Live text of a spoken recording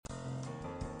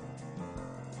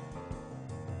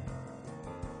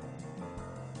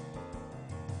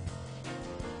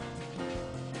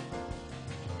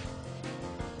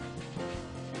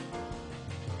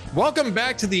Welcome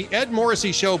back to the Ed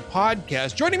Morrissey Show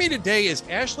podcast. Joining me today is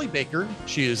Ashley Baker.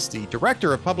 She is the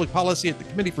Director of Public Policy at the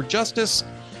Committee for Justice.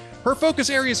 Her focus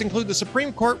areas include the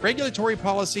Supreme Court, regulatory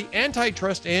policy,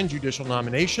 antitrust, and judicial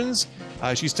nominations.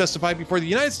 She's testified before the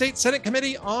United States Senate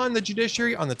Committee on the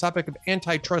Judiciary on the topic of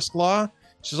antitrust law.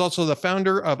 She's also the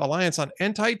founder of Alliance on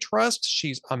Antitrust.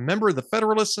 She's a member of the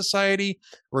Federalist Society,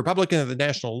 a Republican of the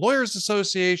National Lawyers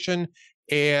Association,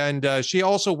 and she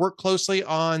also worked closely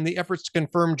on the efforts to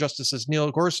confirm Justices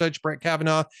Neil Gorsuch, Brett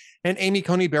Kavanaugh, and Amy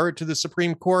Coney Barrett to the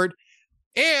Supreme Court.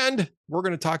 And we're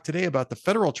going to talk today about the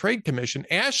Federal Trade Commission.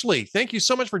 Ashley, thank you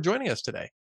so much for joining us today.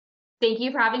 Thank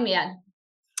you for having me, Ed.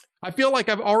 I feel like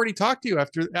I've already talked to you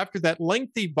after that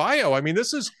lengthy bio. I mean,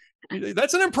 that's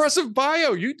an impressive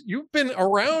bio. You've been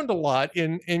around a lot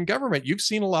in government. You've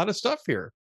seen a lot of stuff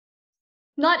here.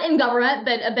 Not in government,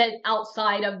 but a bit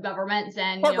outside of government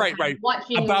and right.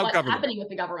 watching about what's government. happening with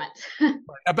the government.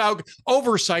 About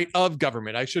oversight of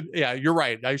government. Yeah, you're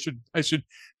right. I should,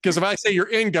 because if I say you're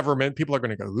in government, people are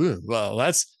going to go, ooh, well,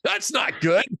 that's not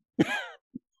good.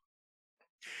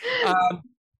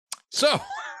 So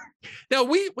now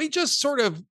we just sort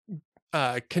of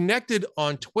connected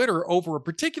on Twitter over a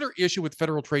particular issue with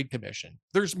Federal Trade Commission.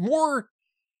 There's more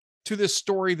to this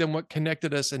story than what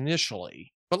connected us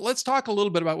initially. But let's talk a little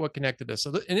bit about what connected us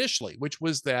initially, which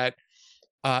was that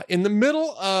in the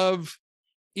middle of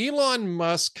Elon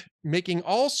Musk making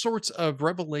all sorts of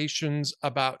revelations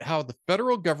about how the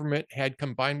federal government had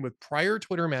combined with prior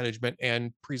Twitter management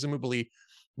and presumably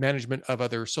management of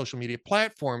other social media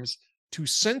platforms to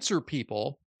censor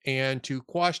people and to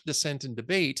quash dissent and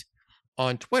debate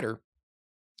on Twitter,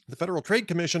 the Federal Trade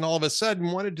Commission all of a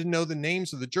sudden wanted to know the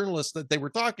names of the journalists that they were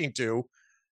talking to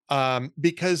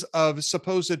because of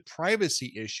supposed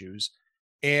privacy issues.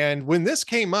 And when this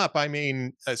came up, I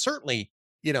mean, certainly,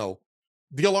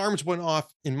 the alarms went off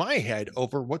in my head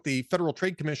over what the Federal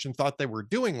Trade Commission thought they were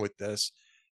doing with this.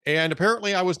 And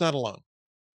apparently I was not alone.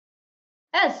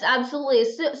 Yes, absolutely.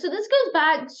 So this goes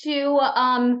back to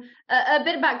a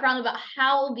bit of background about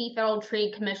how the Federal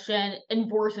Trade Commission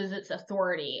enforces its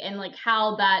authority and like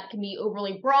how that can be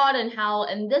overly broad, and how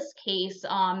in this case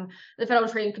the Federal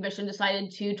Trade Commission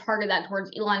decided to target that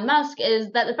towards Elon Musk.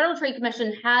 Is that the Federal Trade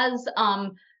Commission has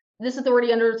this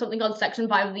authority under something called Section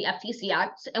 5 of the FTC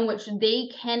Act, in which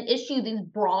they can issue these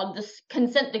broad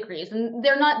consent decrees. And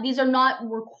these are not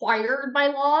required by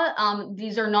law.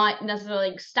 These are not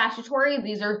necessarily statutory.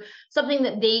 These are something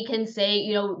that they can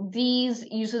say, these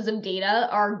uses of data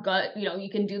are good. You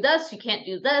can do this, you can't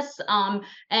do this. And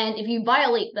if you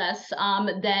violate this,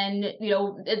 then,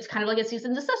 it's kind of like a cease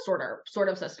and desist order sort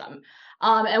of system.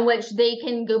 In which they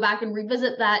can go back and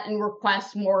revisit that and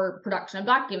request more production of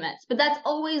documents. But that's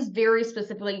always very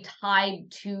specifically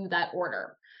tied to that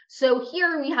order. So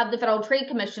here we have the Federal Trade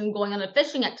Commission going on a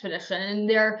fishing expedition,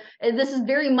 and this is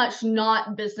very much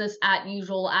not business as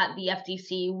usual at the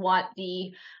FTC. What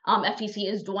the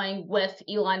FTC is doing with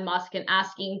Elon Musk and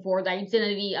asking for the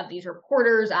identity of these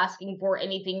reporters, asking for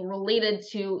anything related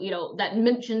to, that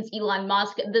mentions Elon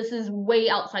Musk. This is way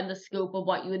outside the scope of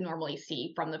what you would normally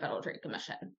see from the Federal Trade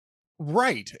Commission.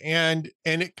 Right. And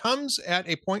it comes at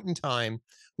a point in time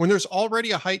when there's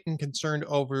already a heightened concern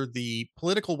over the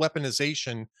political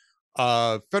weaponization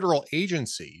of federal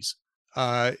agencies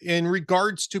in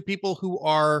regards to people who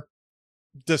are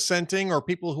dissenting or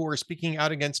people who are speaking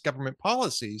out against government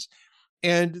policies.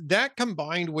 And that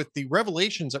combined with the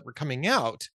revelations that were coming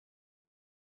out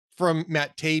from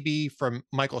Matt Taibbi, from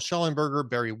Michael Schellenberger,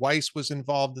 Barry Weiss was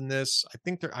involved in this. I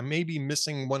think I may be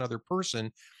missing one other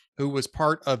person who was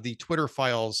part of the Twitter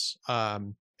files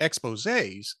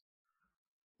exposés.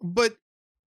 But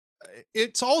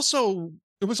it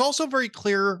was also very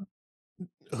clear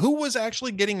who was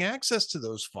actually getting access to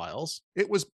those files. It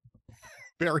was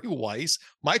Barry Weiss,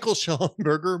 Michael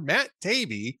Schellenberger, Matt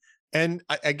Taibbi, and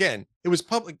again, it was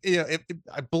public.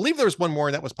 I believe there was one more,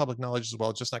 and that was public knowledge as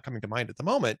well. It's just not coming to mind at the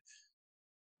moment.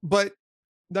 But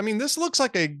I mean, this looks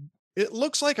like a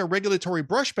regulatory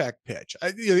brushback pitch.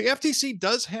 The FTC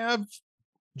does have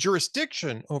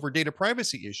jurisdiction over data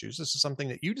privacy issues. This is something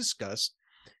that you discuss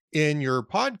in your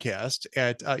podcast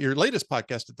your latest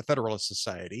podcast at the Federalist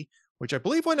Society, which I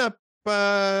believe went up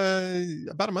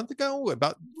about a month ago.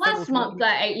 About last month.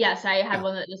 Yes, I had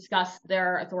one that discussed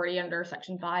their authority under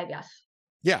Section 5. Yes.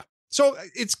 Yeah. So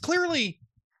it's clearly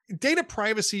data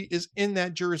privacy is in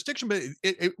that jurisdiction, but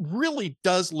it really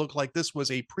does look like this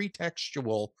was a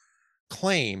pretextual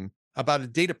claim about a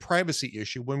data privacy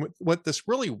issue, when what this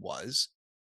really was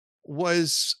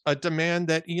a demand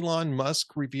that Elon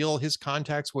Musk reveal his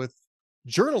contacts with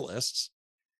journalists.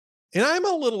 And I'm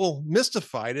a little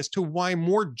mystified as to why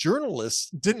more journalists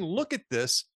didn't look at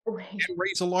this Right. and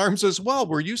raise alarms as well.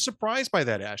 Were you surprised by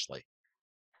that, Ashley?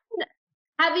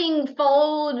 Having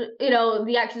followed,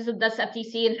 the actions of this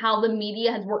FTC and how the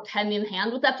media has worked hand in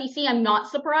hand with FTC, I'm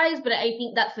not surprised, but I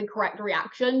think that's the correct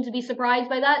reaction to be surprised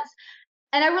by that.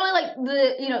 And I really like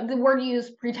the word you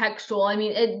use, pretextual. I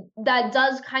mean, that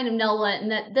does kind of nail it, and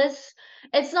that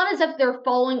it's not as if they're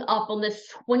following up on this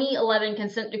 2011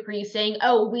 consent decree saying,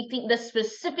 "Oh, we think this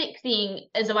specific thing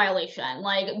is a violation."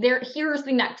 Like, here's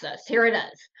the nexus. Here it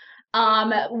is.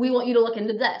 We want you to look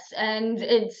into this, and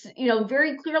it's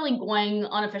very clearly going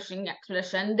on a fishing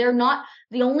expedition. They're not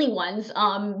the only ones.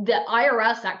 The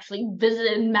IRS actually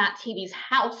visited Matt Taibbi's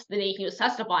house the day he was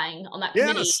testifying on that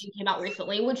committee Yes. and came out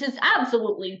recently, which is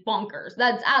absolutely bonkers.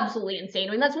 That's absolutely insane.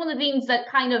 I mean, that's one of the things that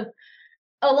kind of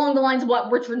along the lines of what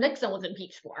Richard Nixon was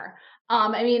impeached for.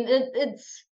 I mean,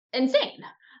 it's insane.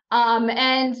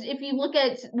 And if you look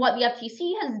at what the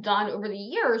FTC has done over the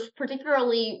years,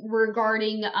 particularly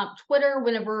regarding Twitter,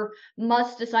 whenever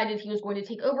Musk decided he was going to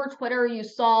take over Twitter, you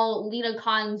saw Lena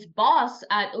Khan's boss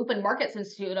at Open Markets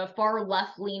Institute, a far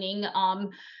left-leaning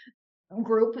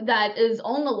group that is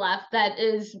on the left that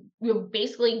is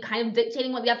basically kind of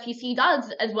dictating what the FTC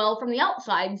does as well from the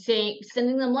outside,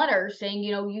 sending them letters saying,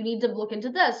 you need to look into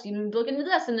this, you need to look into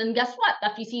this, and then guess what? The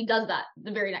FTC does that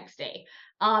the very next day,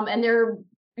 and they're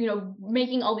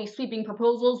making all these sweeping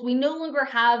proposals. We no longer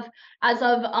have, as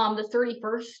of the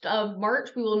 31st of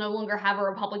March, we will no longer have a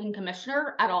Republican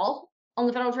commissioner at all on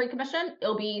the Federal Trade Commission.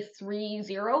 It'll be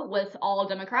 3-0 with all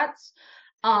Democrats.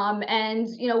 And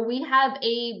we have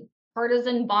a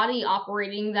partisan body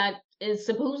operating that is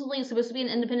supposedly supposed to be an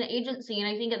independent agency. And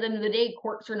I think at the end of the day,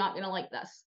 courts are not going to like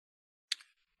this.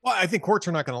 Well, I think courts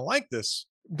are not going to like this.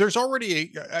 There's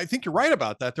already I think you're right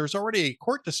about that. There's already a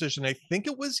court decision. I think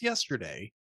it was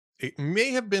yesterday. It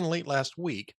may have been late last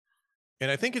week. And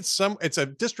I think it's a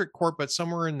district court, but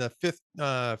somewhere in the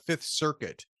Fifth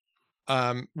Circuit,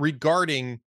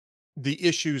 regarding the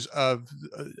issues of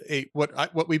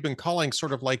what we've been calling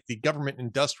sort of like the government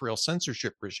industrial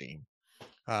censorship regime,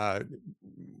 uh,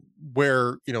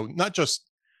 where not just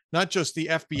the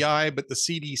FBI, but the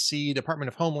CDC, Department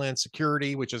of Homeland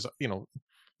Security, which is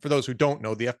for those who don't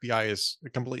know, the FBI is a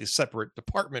completely separate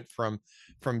department from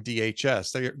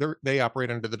DHS. They operate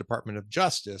under the Department of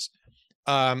Justice.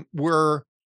 We're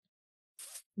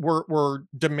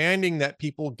demanding that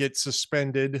people get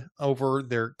suspended over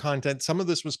their content. Some of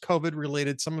this was COVID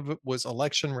related, some of it was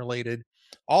election related.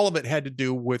 All of it had to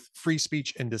do with free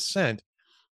speech and dissent.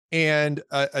 And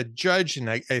a judge, and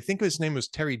I think his name was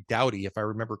Terry Doughty, if I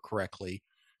remember correctly,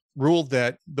 ruled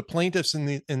that the plaintiffs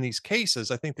in these cases,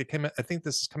 I think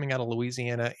this is coming out of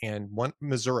Louisiana and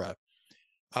Missouri,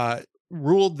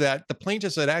 ruled that the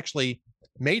plaintiffs had actually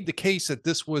made the case that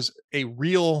this was a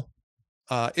real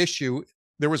issue.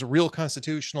 There was real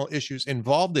constitutional issues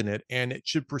involved in it, and it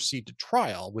should proceed to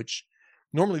trial, which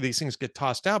normally these things get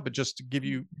tossed out. But just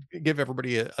to give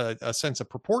everybody a sense of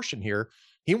proportion here,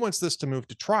 he wants this to move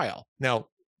to trial. Now,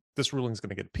 this ruling is going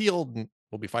to get appealed, and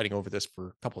we'll be fighting over this for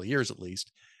a couple of years at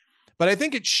least. But I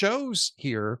think it shows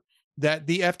here that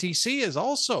the FTC is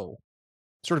also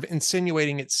sort of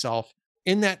insinuating itself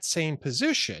in that same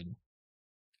position,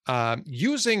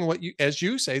 using as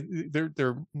you say,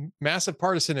 their massive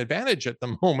partisan advantage at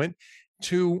the moment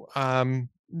to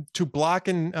block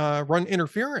and run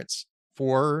interference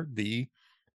for the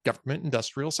government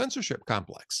industrial censorship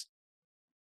complex.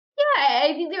 Yeah,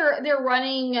 I think they're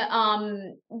running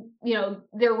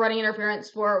they're running interference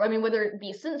for, I mean, whether it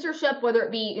be censorship, whether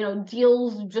it be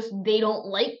deals just they don't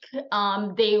like,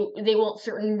 they want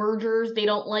certain mergers they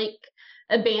don't like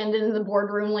abandoned the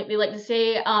boardroom, like they like to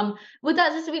say. With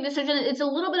that specific decision, it's a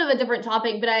little bit of a different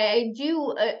topic, but I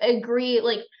do agree.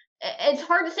 Like, it's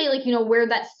hard to say, like, where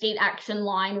that state action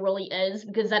line really is,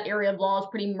 because that area of law is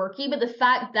pretty murky. But the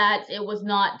fact that it was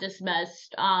not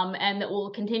dismissed, and that we'll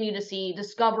continue to see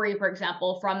discovery, for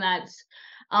example, from that,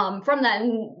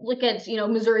 and look at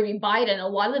Missouri v. Biden. A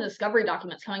lot of the discovery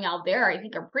documents coming out there, I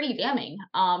think, are pretty damning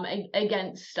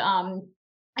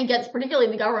against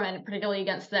particularly the government, particularly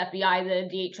against the FBI, the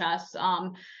DHS,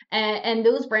 and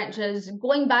those branches.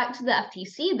 Going back to the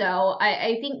FTC, though,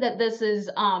 I think that this is,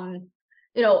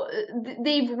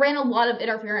 they've ran a lot of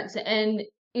interference in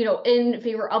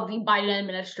favor of the Biden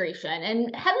administration.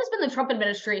 And had this been the Trump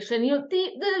administration,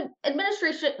 the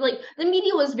administration, like, the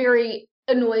media was very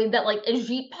annoyed that like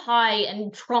Ajit Pai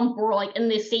and Trump were like in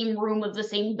the same room of the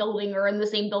same building or in the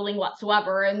same building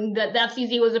whatsoever, and that the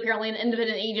FCC was apparently an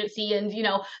independent agency, and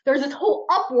there's this whole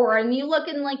uproar. And you look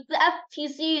in like the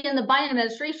FTC and the Biden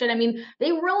administration, I mean,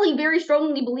 they really very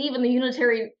strongly believe in the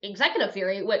unitary executive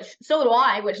theory, which so do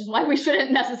I, which is why we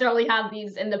shouldn't necessarily have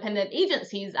these independent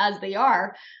agencies as they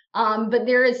are. But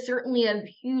there is certainly a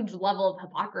huge level of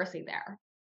hypocrisy there.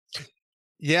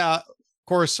 Yeah, of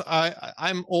course,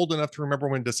 I'm old enough to remember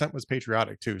when dissent was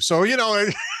patriotic too. So,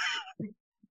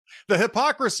 the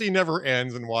hypocrisy never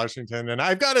ends in Washington. And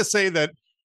I've got to say that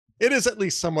it is at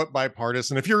least somewhat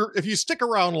bipartisan. If you stick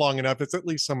around long enough, it's at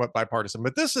least somewhat bipartisan.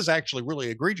 But this is actually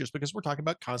really egregious because we're talking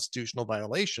about constitutional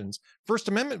violations, First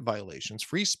Amendment violations,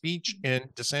 free speech and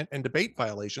dissent and debate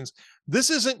violations. This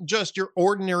isn't just your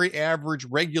ordinary average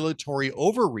regulatory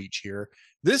overreach here.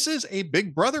 This is a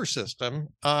big brother system,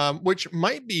 which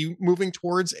might be moving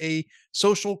towards a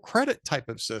social credit type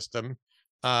of system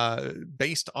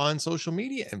based on social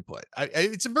media input.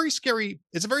 It's a very scary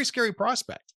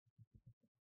prospect.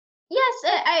 Yes,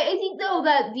 I think though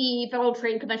that the Federal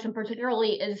Trade Commission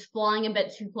particularly is flying a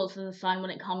bit too close to the sun when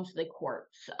it comes to the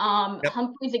courts. Yep.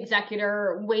 Humphrey's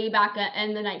executor, way back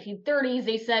in the 1930s,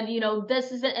 they said,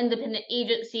 this is an independent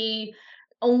agency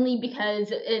only because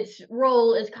its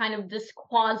role is kind of this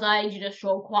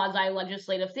quasi-judicial,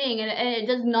 quasi-legislative thing, and it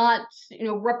does not,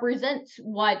 represent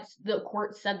what the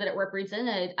court said that it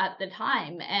represented at the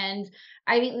time. And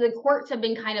I think the courts have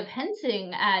been kind of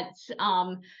hinting at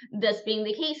this being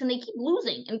the case, and they keep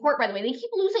losing in court. By the way, they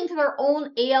keep losing to their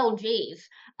own ALJs.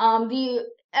 The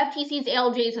FTC's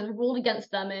ALJs have ruled against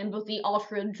them in both the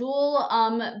Austria Jewel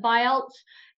buyout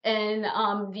and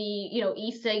the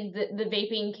e-cig, the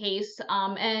vaping case,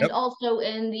 and Yep. also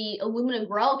in the Illumina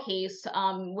Grell case,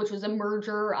 which was a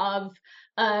merger of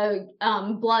a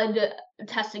blood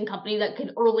testing company that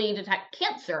could early detect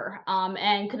cancer,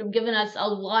 and could have given us a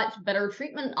lot better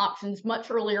treatment options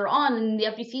much earlier on. And the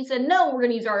FTC said, no, we're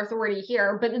going to use our authority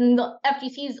here. But in the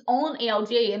FTC's own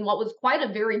ALJ, in what was quite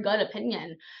a very good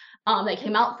opinion, that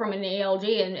came out from an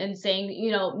ALJ and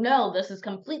saying, no, this is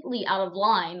completely out of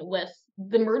line with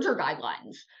the merger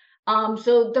guidelines.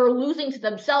 So they're losing to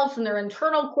themselves in their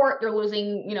internal court. They're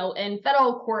losing, in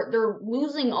federal court. They're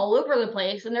losing all over the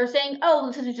place. And they're saying, oh,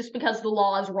 this is just because the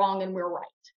law is wrong and we're right.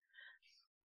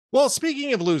 Well,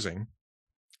 speaking of losing,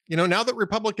 now that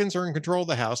Republicans are in control of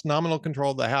the House, nominal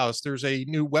control of the House, there's a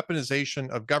new weaponization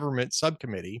of government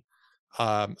subcommittee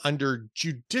under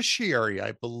judiciary,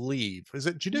 I believe. Is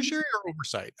it judiciary or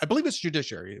oversight? I believe it's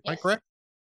judiciary. Am I correct?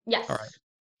 Yes. All right.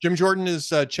 Jim Jordan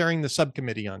is chairing the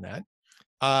subcommittee on that.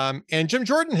 And Jim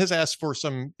Jordan has asked for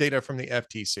some data from the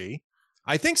FTC,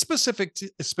 I think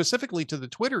specifically to the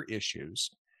Twitter issues.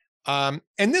 And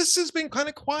this has been kind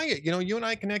of quiet. You and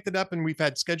I connected up and we've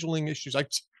had scheduling issues.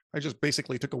 I just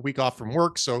basically took a week off from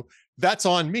work, so that's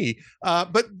on me.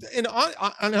 But in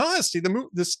honesty,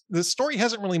 the story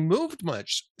hasn't really moved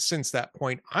much since that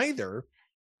point either.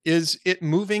 Is it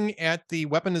moving at the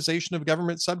weaponization of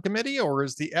government subcommittee, or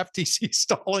is the FTC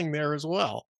stalling there as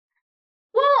well?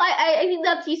 Well, I think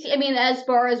that's easy. I mean, as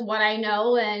far as what I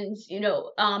know, and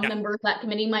members of that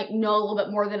committee might know a little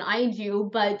bit more than I do,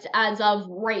 but as of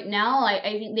right now, I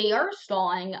think they are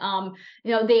stalling.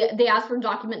 They asked for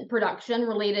document production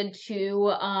related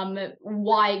to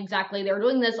why exactly they're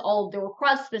doing this, all of the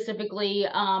requests specifically,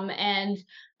 and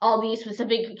all these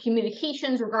specific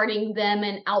communications regarding them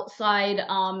and outside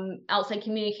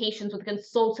communications with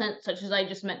consultants, such as I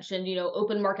just mentioned,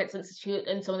 Open Markets Institute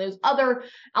and some of those other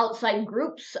outside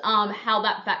groups, how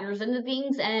that factors into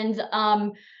things. And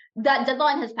that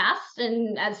deadline has passed,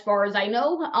 and as far as I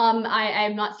know, I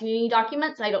have not seen any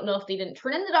documents. I don't know if they didn't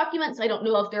turn in the documents. I don't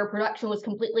know if their production was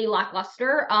completely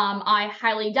lackluster. I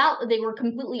highly doubt that they were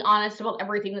completely honest about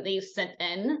everything that they sent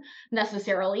in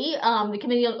necessarily. The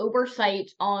Committee on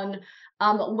Oversight on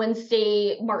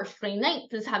Wednesday, March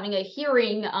 29th, is having a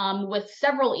hearing with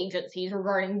several agencies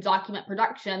regarding document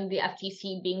production, the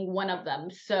FTC being one of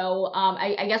them. So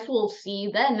I guess we'll see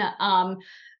then.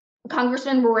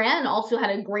 Congressman Moran also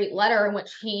had a great letter in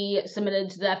which he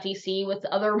submitted to the FTC with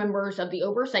other members of the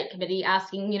Oversight Committee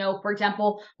asking, for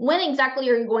example, when exactly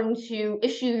are you going to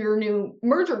issue your new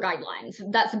merger guidelines?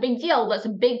 That's a big deal. That's a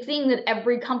big thing that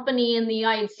every company in the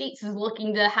United States is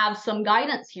looking to have some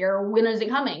guidance here. When is it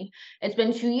coming? It's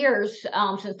been 2 years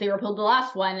since they repealed the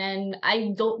last one, and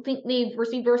I don't think they've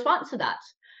received a response to that.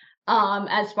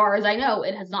 As far as I know,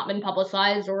 it has not been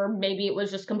publicized, or maybe it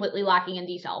was just completely lacking in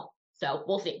detail. So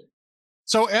we'll see.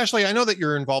 So, Ashley, I know that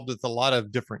you're involved with a lot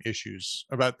of different issues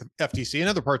about the FTC and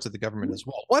other parts of the government as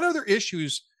well. What other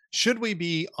issues should we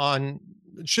be on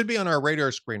should be on our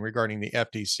radar screen regarding the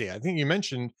FTC? I think you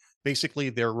mentioned basically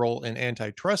their role in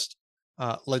antitrust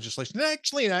legislation. And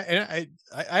actually, I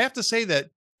have to say that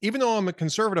even though I'm a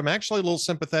conservative, I'm actually a little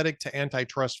sympathetic to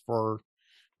antitrust for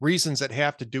reasons that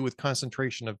have to do with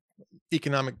concentration of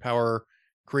economic power,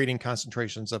 creating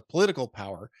concentrations of political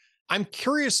power. I'm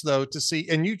curious though to see,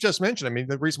 and you just mentioned, I mean,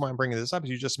 the reason why I'm bringing this up is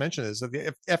you just mentioned is that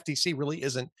the FTC really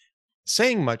isn't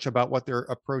saying much about what their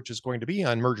approach is going to be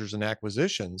on mergers and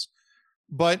acquisitions.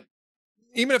 But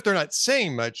even if they're not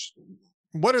saying much,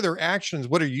 what are their actions?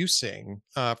 What are you seeing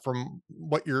from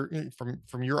what you're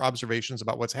from your observations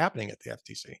about what's happening at the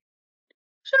FTC?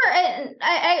 Sure, and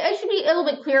I should be a little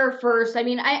bit clearer first. I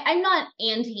mean, I'm not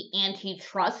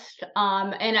antitrust,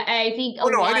 and I think a Oh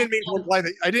no, I lot didn't mean to of imply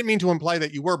that. I didn't mean to imply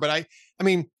that you were, but I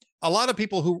mean, a lot of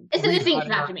people who it's a read hot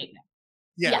distinction I have to make.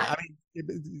 yeah, Yeah. I mean,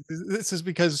 this is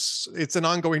because it's an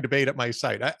ongoing debate at my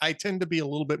site. I tend to be a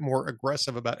little bit more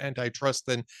aggressive about antitrust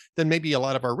than maybe a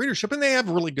lot of our readership, and they have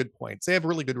really good points. They have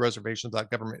really good reservations about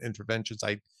government interventions.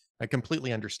 I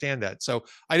completely understand that. So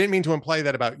I didn't mean to imply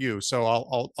that about you. So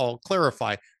I'll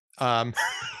clarify. Um,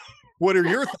 what are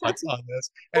your thoughts on this?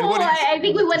 And what Well, do you I think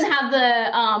think the we wouldn't FTC? have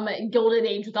the Gilded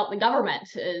Age without the government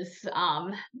is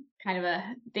kind of a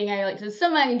thing I like to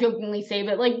semi jokingly say,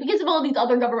 but like because of all these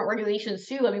other government regulations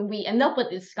too, I mean, we end up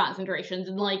with these concentrations,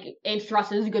 and like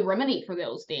antitrust is a good remedy for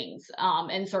those things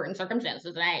in certain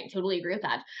circumstances, and I totally agree with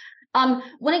that.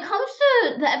 When it comes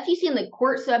to the FTC and the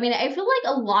court, so I mean, I feel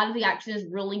like a lot of the action is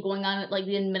really going on at like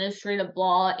the administrative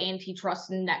law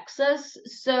antitrust nexus.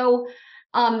 So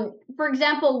for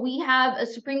example, we have a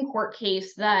Supreme Court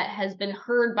case that has been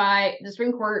heard by the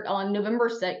Supreme Court on November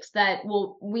 6th that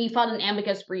we filed an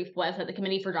amicus brief with at the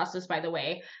Committee for Justice, by the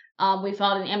way. We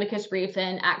filed an amicus brief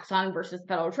in Axon versus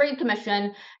Federal Trade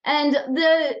Commission. And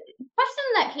the question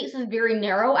in that case is very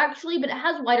narrow, actually, but it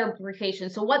has wider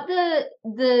implications. So what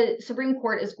the Supreme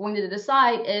Court is going to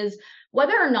decide is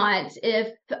whether or not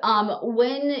if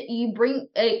when you bring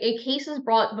a case is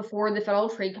brought before the Federal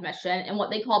Trade Commission and what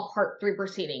they call Part 3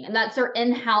 proceeding, and that's their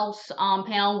in-house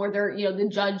panel where they're, the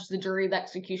judge, the jury, the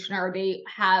executioner, they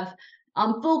have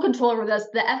full control over this.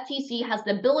 The FTC has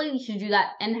the ability to do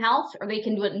that in-house, or they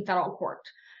can do it in federal court.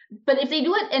 But if they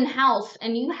do it in-house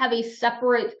and you have a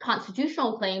separate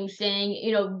constitutional claim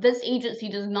saying, this agency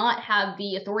does not have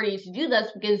the authority to do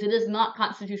this because it is not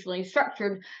constitutionally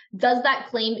structured, does that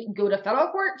claim go to federal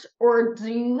court, or do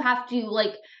you have to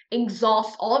like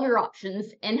exhaust all of your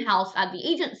options in-house at the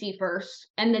agency first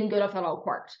and then go to federal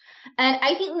court? And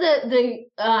I think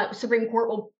the Supreme Court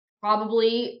will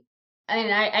probably,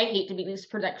 and I hate to make these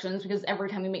predictions because every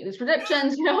time we make these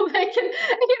predictions, they can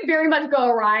very much go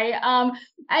awry.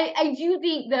 I do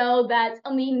think though that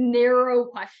on the narrow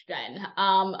question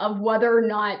of whether or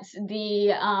not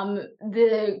the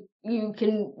you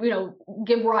can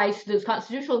give rise to those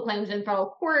constitutional claims in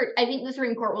federal court, I think the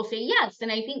Supreme Court will say yes,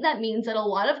 and I think that means that a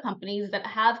lot of companies that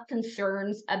have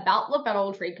concerns about the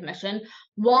Federal Trade Commission,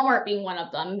 Walmart being one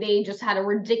of them, they just had a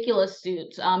ridiculous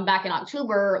suit back in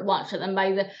October launched at them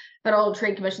by the Federal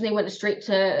Trade Commission. They went straight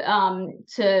to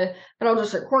Federal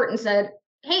District Court and said,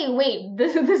 hey, wait,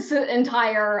 this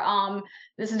entire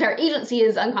agency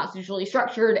is unconstitutionally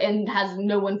structured and has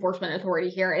no enforcement authority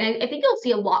here. And I think you'll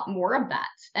see a lot more of that.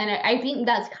 And I think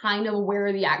that's kind of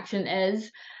where the action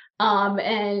is.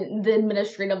 And the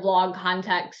administrative law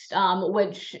context,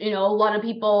 which a lot of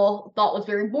people thought was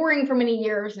very boring for many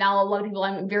years. Now a lot of people,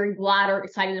 I'm very glad, are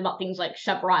excited about things like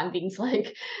Chevron, things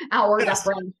like our Yes.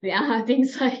 deference,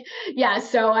 things like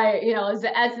So I,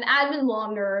 as an admin law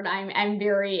nerd, I'm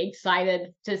very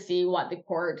excited to see what the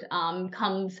court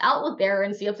comes out with there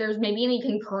and see if there's maybe any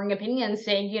concurring opinions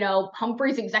saying,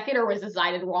 Humphrey's executor was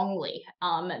decided wrongly.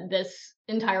 This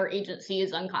entire agency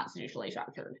is unconstitutionally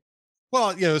structured.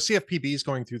 Well, CFPB is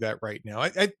going through that right now.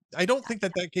 I don't think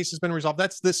that case has been resolved.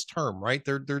 That's this term, right?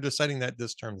 They're deciding that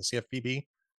this term, the CFPB.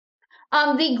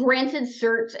 They granted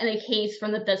cert in a case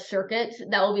from the Fifth Circuit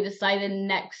that will be decided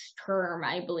next term,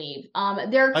 I believe.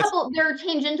 There are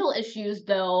tangential issues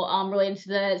though, related to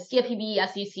the CFPB,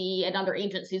 SEC, and other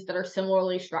agencies that are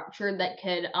similarly structured that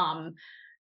could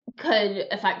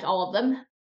affect all of them.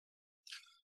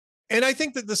 And I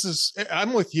think that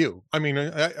I'm with you. I mean,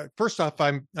 first off,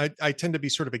 I tend to be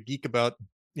sort of a geek about,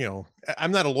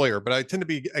 I'm not a lawyer, but I tend to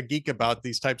be a geek about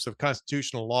these types of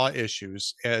constitutional law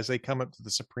issues as they come up to the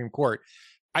Supreme Court.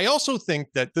 I also think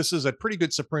that this is a pretty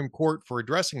good Supreme Court for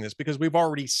addressing this because we've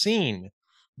already seen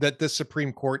that the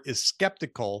Supreme Court is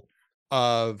skeptical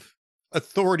of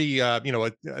authority,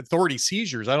 authority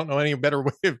seizures. I don't know any better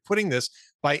way of putting this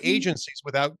by agencies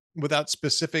without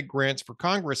specific grants for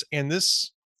Congress. And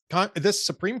this this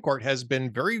Supreme Court has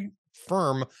been very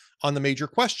firm on the major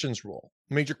questions rule.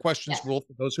 Major questions Yes. rule,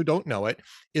 for those who don't know it,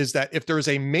 is that if there's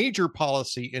a major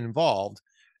policy involved,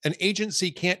 an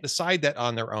agency can't decide that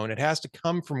on their own. It has to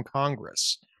come from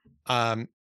Congress, um,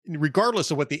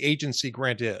 regardless of what the agency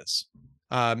grant is.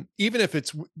 Even if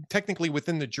it's technically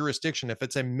within the jurisdiction, if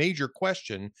it's a major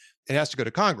question, it has to go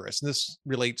to Congress. And this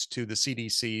relates to the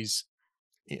CDC's,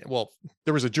 well,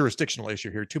 there was a jurisdictional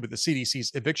issue here too, but the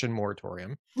CDC's eviction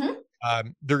moratorium. Mhm.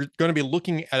 They're going to be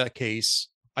looking at a case.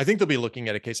 I think they'll be looking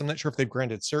at a case. I'm not sure if they've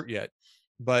granted cert yet,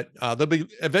 but they'll be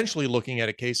eventually looking at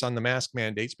a case on the mask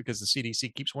mandates because the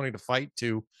CDC keeps wanting to fight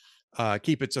to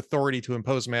keep its authority to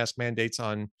impose mask mandates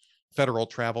on federal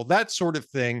travel. That sort of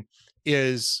thing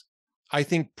is, I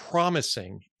think,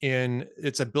 promising in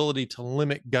its ability to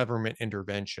limit government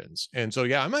interventions. And so,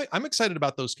 yeah, I'm excited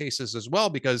about those cases as well,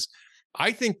 because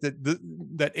I think that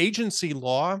that agency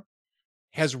law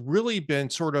has really been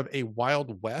sort of a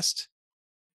wild west,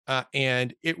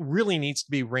 and it really needs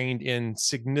to be reined in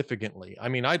significantly. I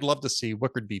mean, I'd love to see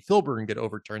Wickard v. Filburn get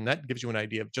overturned. That gives you an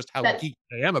idea of just how That's geeked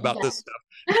I am about this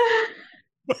yes.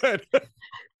 stuff. But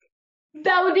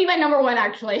That would be my number one,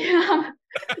 actually.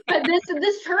 But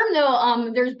this term, though,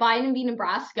 there's Biden v.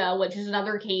 Nebraska, which is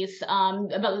another case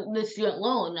about the student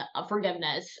loan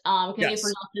forgiveness. Committee for yes,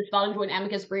 Justice filed a joint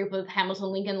amicus brief with Hamilton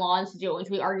Lincoln Law Institute, which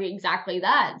we argue exactly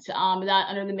that. That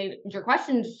under the major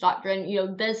questions doctrine,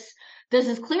 this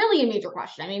is clearly a major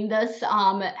question. I mean, this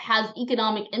has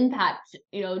economic impact,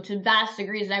 to vast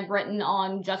degrees. And I've written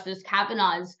on Justice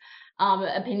Kavanaugh's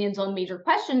opinions on major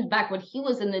questions back when he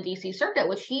was in the DC circuit,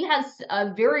 which he has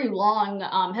a very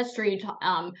long history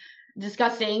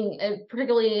discussing,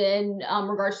 particularly in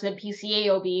regards to the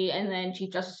PCAOB, and then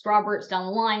Chief Justice Roberts down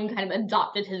the line kind of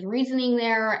adopted his reasoning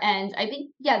there. And I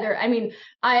think,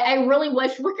 I really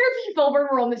wish Wickard v. Filburn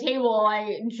were on the table.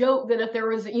 I joke that if there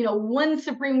was, one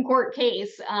Supreme Court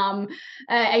case,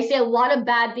 I say a lot of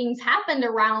bad things happened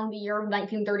around the year of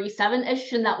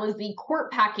 1937-ish, and that was the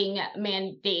court packing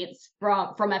mandates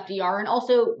from FDR, and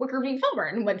also Wickard v.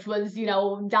 Filburn, which was,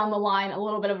 down the line a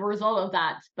little bit of a result of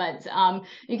that. But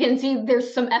you can see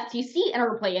there's some FTC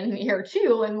interplay in here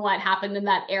too, and what happened in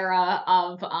that era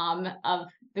of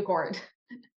the court.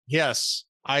 yes,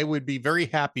 I would be very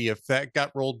happy if that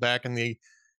got rolled back, and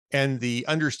the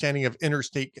understanding of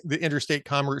the interstate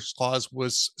commerce clause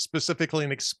was specifically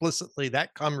and explicitly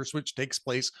that commerce which takes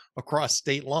place across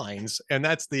state lines, and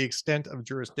that's the extent of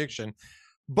jurisdiction.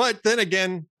 But then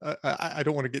again, I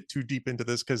don't want to get too deep into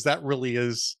this because that really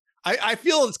is. I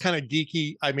feel it's kind of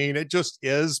geeky. I mean, it just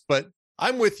is. But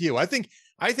I'm with you. I think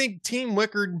Team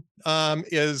Wickard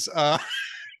is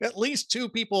at least two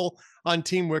people on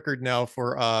Team Wickard now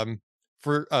for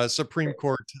Supreme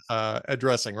Court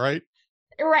addressing, right?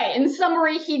 Right. In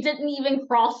summary, he didn't even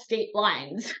cross state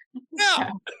lines. Yeah,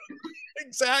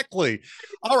 exactly.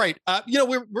 All right.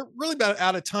 We're really about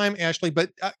out of time, Ashley,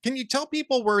 but can you tell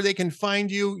people where they can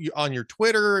find you on your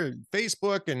Twitter and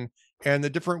Facebook and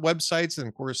the different websites, and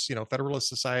of course, Federalist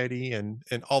Society and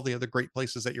all the other great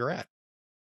places that you're at?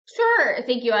 Sure.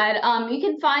 Thank you, Ed. You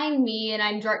can find me, and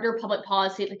I'm Director of Public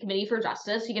Policy at the Committee for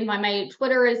Justice. You can find my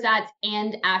Twitter is at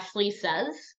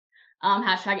 #AndAshleySays.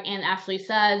 Hashtag and Ashley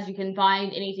Says. You can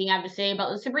find anything I have to say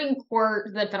about the Supreme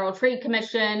Court, the Federal Trade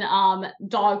Commission,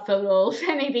 dog photos,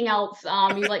 anything else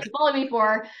you'd like to follow me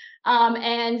for.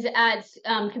 And at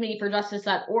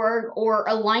committeeforjustice.org or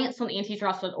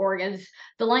allianceonantitrust.org. As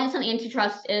the Alliance on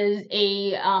Antitrust is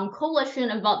a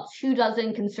coalition of about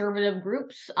 24 conservative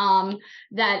groups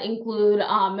that include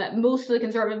most of the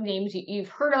conservative names you've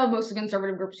heard of, most of the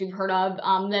conservative groups you've heard of,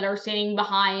 that are standing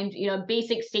behind,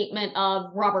 basic statement of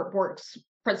Robert Bork's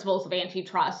principles of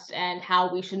antitrust and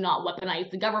how we should not weaponize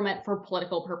the government for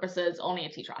political purposes on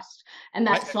antitrust. And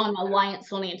that's on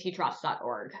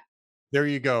allianceonantitrust.org. There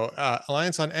you go.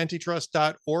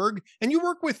 Allianceonantitrust.org. And you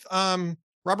work with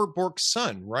Robert Bork's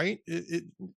son, right?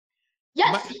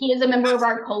 Yes, he is a member of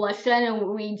our coalition, and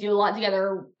we do a lot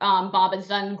together. Bob has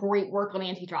done great work on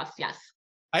antitrust. Yes.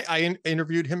 I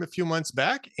interviewed him a few months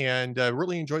back and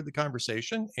really enjoyed the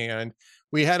conversation. And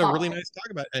we had a really nice talk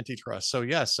about antitrust. So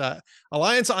yes,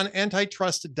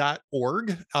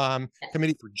 allianceonantitrust.org,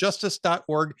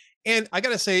 committeeforjustice.org. And I got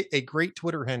to say, a great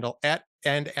Twitter handle at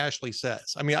and Ashley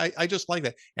Says. I mean, I just like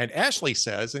that. And Ashley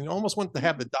Says, and you almost want to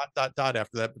have the ... after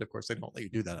that, but of course they don't let you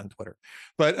do that on Twitter.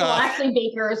 But well, Ashley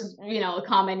Baker is, a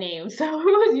common name, so it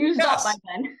was used up by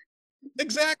then.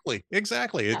 Exactly.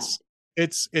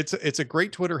 It's a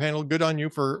great Twitter handle. Good on you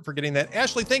for getting that.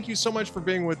 Ashley, thank you so much for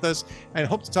being with us, and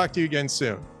hope to talk to you again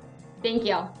soon. Thank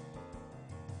you.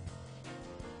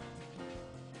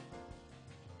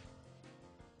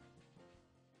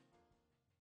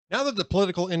 Now that the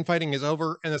political infighting is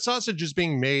over and the sausage is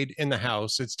being made in the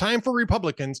House, it's time for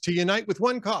Republicans to unite with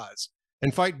one cause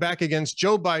and fight back against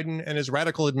Joe Biden and his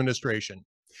radical administration.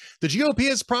 The GOP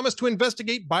has promised to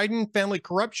investigate Biden family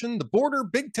corruption, the border,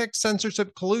 big tech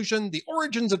censorship collusion, the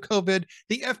origins of COVID,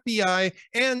 the FBI,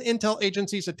 and intel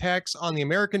agencies' attacks on the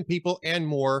American people, and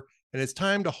more. And it's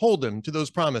time to hold them to those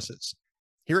promises.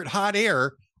 Here at Hot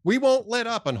Air, we won't let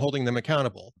up on holding them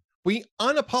accountable. We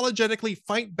unapologetically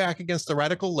fight back against the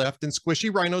radical left and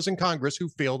squishy rhinos in Congress who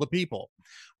fail the people.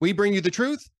 We bring you the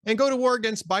truth and go to war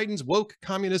against Biden's woke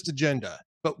communist agenda.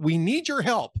 But we need your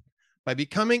help. By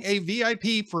becoming a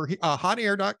VIP for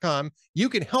hotair.com, you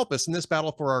can help us in this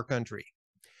battle for our country.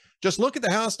 Just look at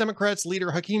the House Democrats leader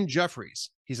Hakeem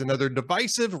Jeffries. He's another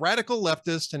divisive radical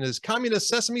leftist, and his communist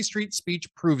Sesame Street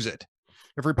speech proves it.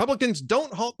 If Republicans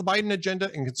don't halt the Biden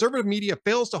agenda and conservative media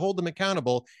fails to hold them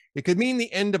accountable, it could mean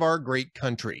the end of our great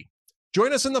country.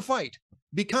 Join us in the fight.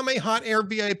 Become a Hot Air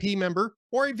VIP member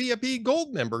or a VIP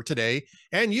Gold member today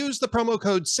and use the promo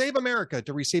code SAVEAMERICA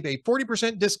to receive a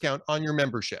 40% discount on your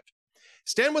membership.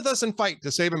 Stand with us and fight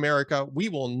to save America. We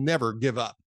will never give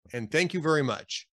up. And thank you very much.